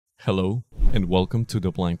Hello, and welcome to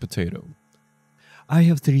The Blind Potato. I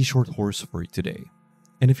have 3 short horrors for you today,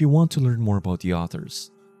 and if you want to learn more about the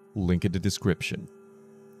authors, link in the description.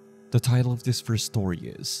 The title of this first story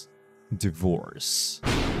is Divorce.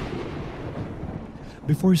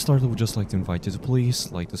 Before we start, I would just like to invite you to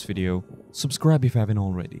please like this video, subscribe if you haven't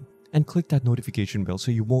already, and click that notification bell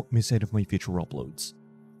so you won't miss any of my future uploads.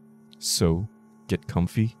 So, get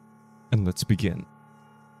comfy, and let's begin.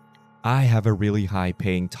 I have a really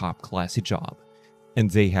high-paying top-classy job, and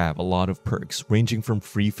they have a lot of perks ranging from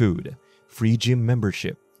free food, free gym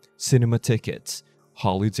membership, cinema tickets,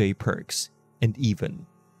 holiday perks, and even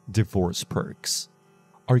divorce perks.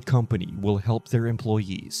 Our company will help their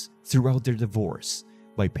employees throughout their divorce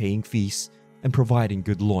by paying fees and providing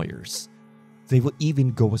good lawyers. They will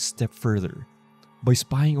even go a step further by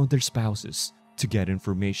spying on their spouses to get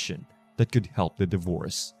information that could help the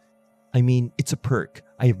divorce. I mean, it's a perk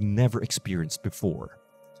I have never experienced before.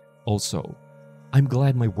 Also, I'm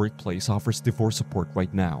glad my workplace offers divorce support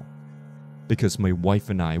right now. Because my wife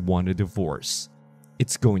and I want a divorce.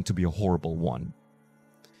 It's going to be a horrible one.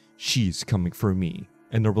 She's coming for me,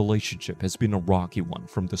 and the relationship has been a rocky one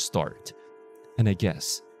from the start. And I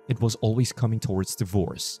guess it was always coming towards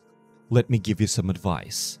divorce. Let me give you some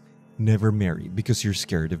advice. Never marry because you're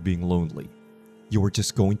scared of being lonely. You are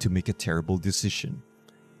just going to make a terrible decision.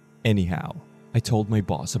 Anyhow, I told my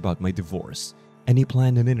boss about my divorce, and he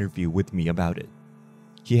planned an interview with me about it.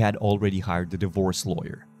 He had already hired a divorce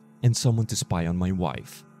lawyer and someone to spy on my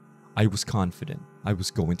wife. I was confident I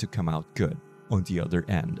was going to come out good on the other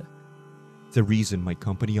end. The reason my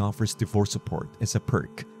company offers divorce support as a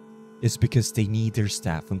perk is because they need their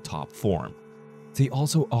staff on top form. They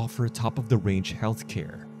also offer top-of-the-range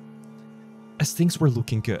healthcare. As things were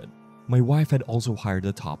looking good, my wife had also hired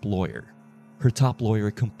a top lawyer. Her top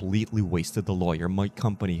lawyer completely wasted the lawyer my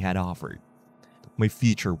company had offered. My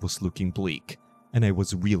future was looking bleak, and I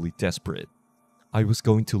was really desperate. I was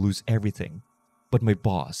going to lose everything, but my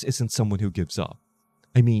boss isn't someone who gives up.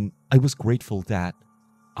 I mean, I was grateful that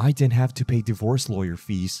I didn't have to pay divorce lawyer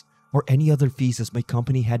fees or any other fees as my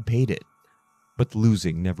company had paid it. But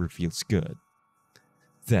losing never feels good.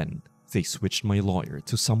 Then, they switched my lawyer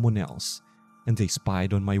to someone else, and they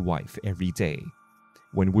spied on my wife every day.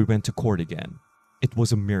 When we went to court again, it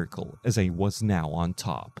was a miracle as I was now on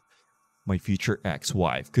top. My future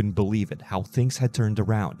ex-wife couldn't believe it how things had turned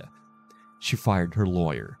around. She fired her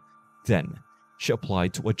lawyer. Then, she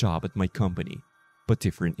applied to a job at my company, but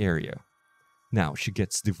different area. Now she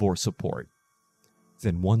gets divorce support.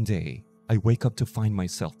 Then one day, I wake up to find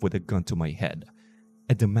myself with a gun to my head,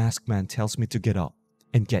 and the masked man tells me to get up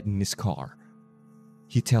and get in his car.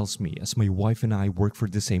 He tells me as my wife and I work for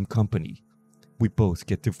the same company, we both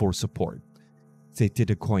get divorce support. They did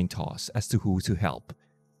a coin toss as to who to help,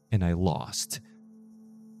 and I lost.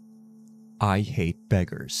 I hate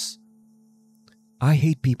beggars. I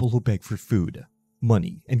hate people who beg for food,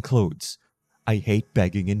 money, and clothes. I hate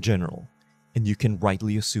begging in general, and you can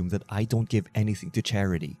rightly assume that I don't give anything to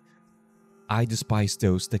charity. I despise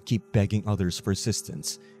those that keep begging others for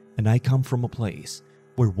assistance, and I come from a place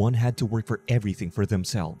where one had to work for everything for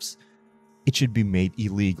themselves. It should be made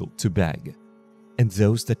illegal to beg. And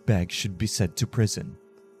those that beg should be sent to prison.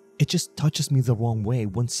 It just touches me the wrong way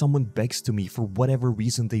when someone begs to me for whatever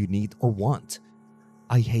reason they need or want.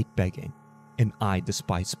 I hate begging, and I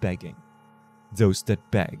despise begging. Those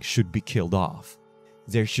that beg should be killed off.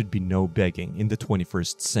 There should be no begging in the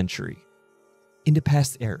 21st century. In the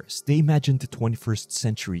past eras, they imagined the 21st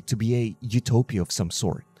century to be a utopia of some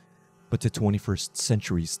sort. But the 21st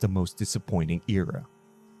century is the most disappointing era.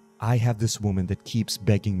 I have this woman that keeps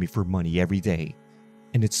begging me for money every day,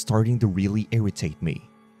 and it's starting to really irritate me.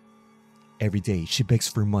 Every day she begs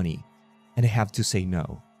for money, and I have to say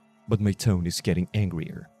no, but my tone is getting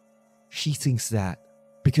angrier. She thinks that,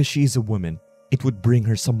 because she is a woman, it would bring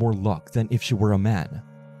her some more luck than if she were a man.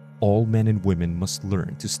 All men and women must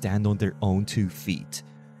learn to stand on their own 2 feet.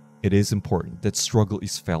 It is important that struggle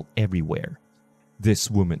is felt everywhere.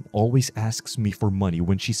 This woman always asks me for money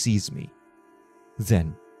when she sees me.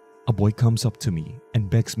 Then, a boy comes up to me and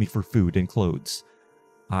begs me for food and clothes.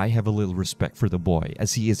 I have a little respect for the boy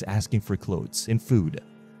as he is asking for clothes and food,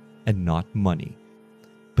 and not money.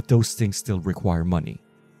 But those things still require money.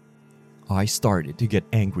 I started to get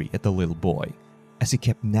angry at the little boy as he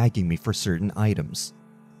kept nagging me for certain items.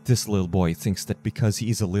 This little boy thinks that because he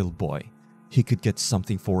is a little boy, he could get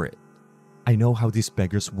something for it. I know how these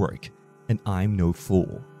beggars work, and I'm no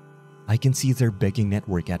fool. I can see their begging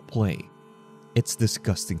network at play. It's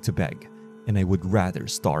disgusting to beg, and I would rather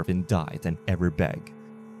starve and die than ever beg.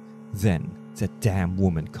 Then, that damn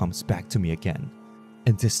woman comes back to me again,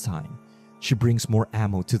 and this time, She brings more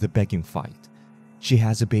ammo to the begging fight. She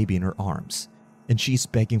has a baby in her arms, and she's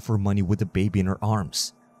begging for money with the baby in her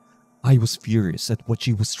arms. I was furious at what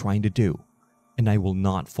she was trying to do, and I will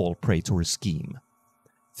not fall prey to her scheme.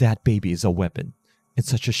 That baby is a weapon, and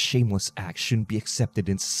such a shameless act shouldn't be accepted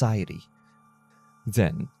in society.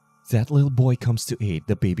 Then, that little boy comes to aid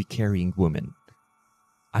the baby-carrying woman.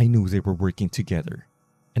 I knew they were working together,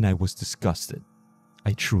 and I was disgusted.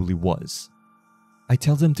 I truly was. I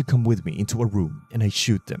tell them to come with me into a room, and I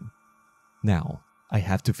shoot them. Now, I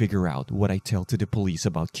have to figure out what I tell to the police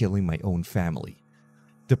about killing my own family.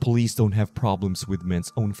 The police don't have problems with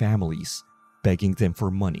men's own families, begging them for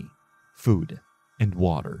money, food, and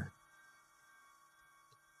water.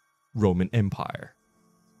 Roman Empire.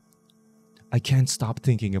 I can't stop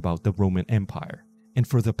thinking about the Roman Empire, and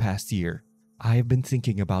for the past year, I have been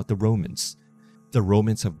thinking about the Romans. The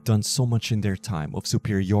Romans have done so much in their time of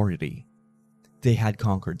superiority. They had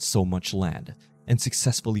conquered so much land and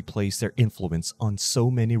successfully placed their influence on so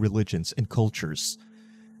many religions and cultures.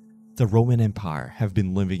 The Roman Empire have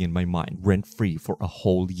been living in my mind rent-free for a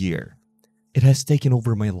whole year. It has taken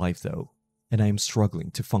over my life though, and I am struggling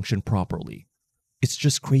to function properly. It's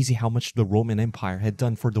just crazy how much the Roman Empire had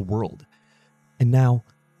done for the world. And now,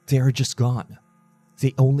 they are just gone.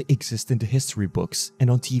 They only exist in the history books and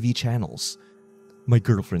on TV channels. My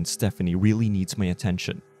girlfriend Stephanie really needs my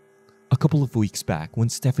attention. A couple of weeks back, when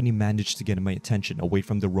Stephanie managed to get my attention away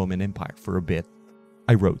from the Roman Empire for a bit,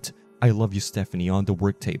 I wrote, "I love you, Stephanie," on the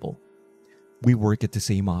work table. We work at the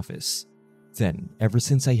same office. Then, ever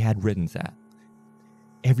since I had written that,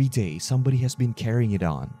 every day somebody has been carrying it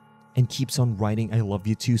on and keeps on writing, "I love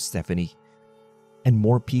you too, Stephanie." And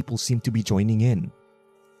more people seem to be joining in.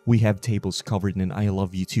 We have tables covered in "I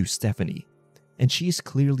love you too, Stephanie," and she is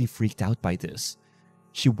clearly freaked out by this.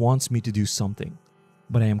 She wants me to do something,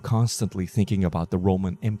 but I am constantly thinking about the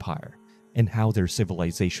Roman Empire and how their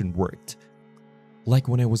civilization worked. Like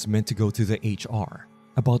when I was meant to go to the HR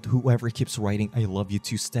about whoever keeps writing "I love you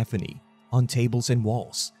too, Stephanie" on tables and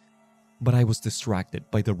walls. But I was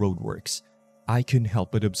distracted by the roadworks. I couldn't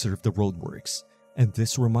help but observe the roadworks, and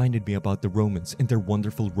this reminded me about the Romans and their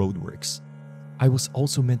wonderful roadworks. I was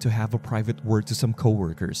also meant to have a private word to some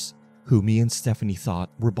coworkers, who me and Stephanie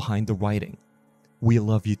thought were behind the writing. "We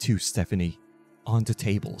love you too, Stephanie," on the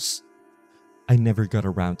tables. I never got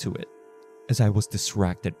around to it, as I was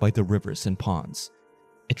distracted by the rivers and ponds.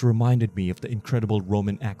 It reminded me of the incredible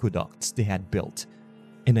Roman aqueducts they had built,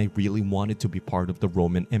 and I really wanted to be part of the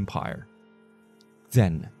Roman Empire.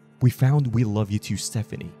 Then, we found "We love you too,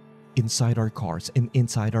 Stephanie" inside our cars and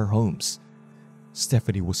inside our homes.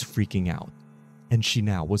 Stephanie was freaking out, and she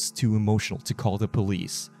now was too emotional to call the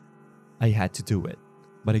police. I had to do it,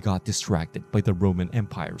 but I got distracted by the Roman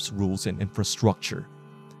Empire's rules and infrastructure.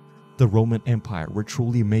 The Roman Empire were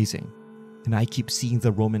truly amazing, and I keep seeing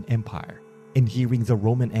the Roman Empire and hearing the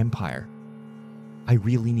Roman Empire. I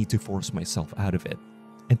really need to force myself out of it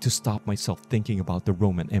and to stop myself thinking about the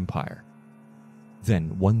Roman Empire.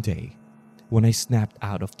 Then one day, when I snapped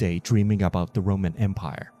out of daydreaming about the Roman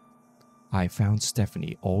Empire, I found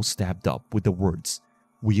Stephanie all stabbed up with the words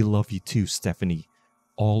 "We love you too, Stephanie"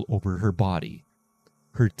 all over her body.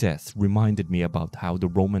 Her death reminded me about how the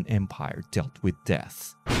Roman Empire dealt with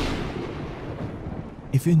death.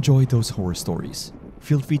 If you enjoyed those horror stories,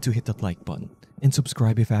 feel free to hit that like button and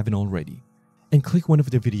subscribe if you haven't already. And click one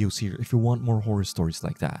of the videos here if you want more horror stories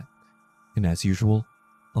like that. And as usual,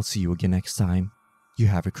 I'll see you again next time. You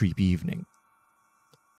have a creepy evening.